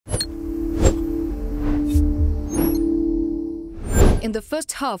In the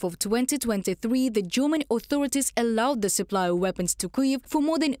first half of 2023, the German authorities allowed the supply of weapons to Kyiv for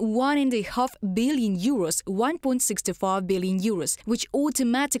more than €1.5 billion, €1.65 billion, which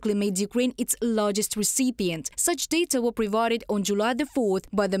automatically made Ukraine its largest recipient. Such data were provided on July the 4th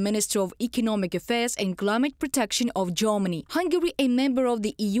by the Minister of Economic Affairs and Climate Protection of Germany. Hungary, a member of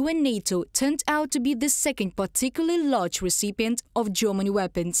the EU and NATO, turned out to be the second particularly large recipient of German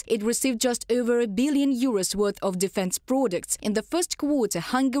weapons. It received just over €1 billion worth of defense products. In the first quarter,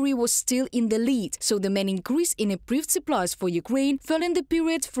 Hungary was still in the lead, so the main increase in approved supplies for Ukraine fell in the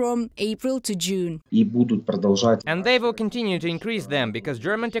period from April to June. And they will continue to increase them, because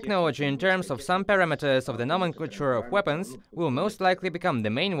German technology in terms of some parameters of the nomenclature of weapons will most likely become the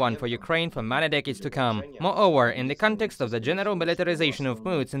main one for Ukraine for many decades to come. Moreover, in the context of the general militarization of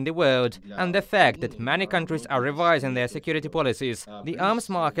moods in the world and the fact that many countries are revising their security policies, the arms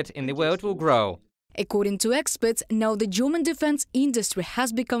market in the world will grow. According to experts, now the German defense industry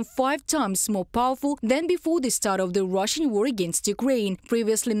has become 5 times more powerful than before the start of the Russian war against Ukraine.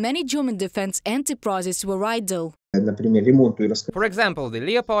 Previously, many German defense enterprises were idle. For example, the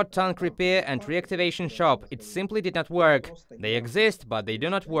Leopard tank repair and reactivation shop, it simply did not work. They exist, but they do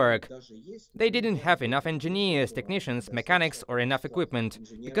not work. They didn't have enough engineers, technicians, mechanics or enough equipment,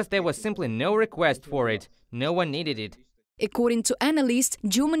 because there was simply no request for it. No one needed it. According to analysts,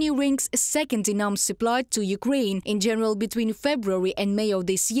 Germany ranks second in arms supplied to Ukraine. In general, between February and May of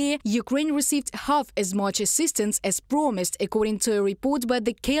this year, Ukraine received half as much assistance as promised, according to a report by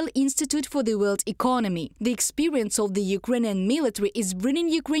the Kiel Institute for the World Economy. The experience of the Ukrainian military is bringing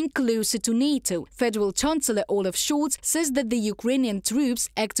Ukraine closer to NATO. Federal Chancellor Olaf Scholz says that the Ukrainian troops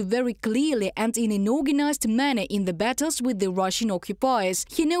act very clearly and in an organized manner in the battles with the Russian occupiers.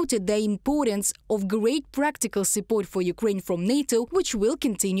 He noted the importance of great practical support for Ukraine from NATO, which will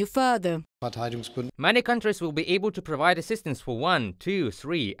continue further. Many countries will be able to provide assistance for 1, 2,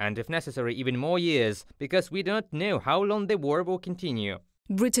 3 and if necessary even more years, because we do not know how long the war will continue.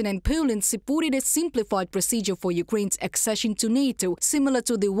 Britain and Poland supported a simplified procedure for Ukraine's accession to NATO, similar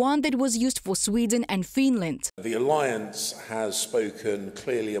to the one that was used for Sweden and Finland. The alliance has spoken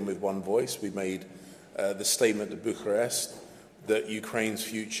clearly and with one voice. We made the statement to Bucharest that Ukraine's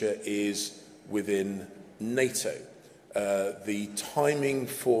future is within NATO. The timing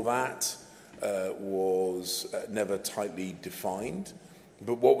for that was never tightly defined,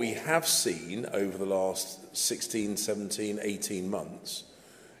 but what we have seen over the last 16, 17, 18 months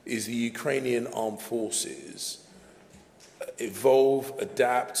is the Ukrainian armed forces evolve,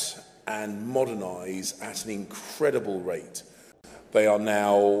 adapt and modernize at an incredible rate. They are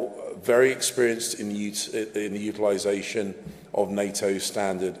now very experienced in the utilization of NATO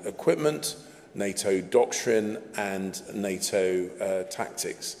standard equipment, NATO doctrine and NATO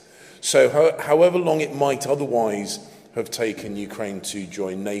tactics. So however long it might otherwise have taken Ukraine to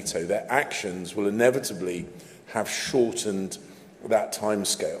join NATO, their actions will inevitably have shortened that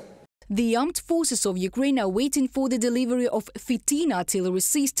timescale. The armed forces of Ukraine are waiting for the delivery of Firtina artillery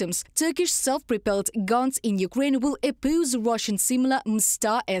systems. Turkish self-propelled guns in Ukraine will oppose Russian similar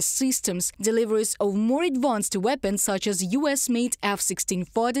Mstar-S systems. Deliveries of more advanced weapons such as US-made F-16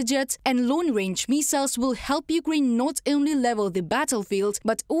 fighter jets and long-range missiles will help Ukraine not only level the battlefield,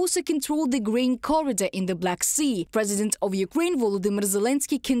 but also control the grain corridor in the Black Sea. President of Ukraine Volodymyr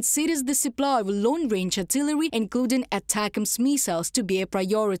Zelensky considers the supply of long-range artillery, including ATACMS missiles, to be a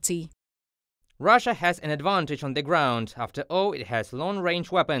priority. Russia has an advantage on the ground. After all, it has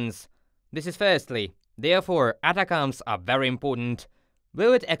long-range weapons. This is firstly. Therefore, ATACMS are very important.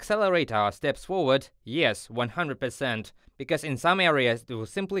 Will it accelerate our steps forward? Yes, 100%. Because in some areas, it will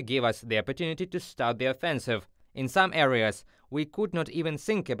simply give us the opportunity to start the offensive. In some areas, we could not even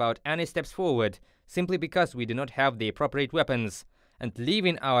think about any steps forward, simply because we do not have the appropriate weapons. And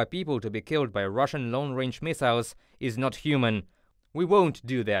leaving our people to be killed by Russian long-range missiles is not human. We won't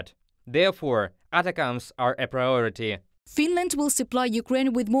do that. Therefore, ATACMS are a priority. Finland will supply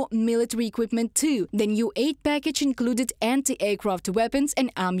Ukraine with more military equipment too. The new aid package included anti-aircraft weapons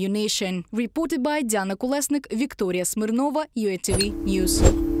and ammunition. Reported by Diana Kolesnik, Victoria Smirnova, UATV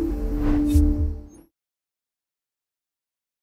News.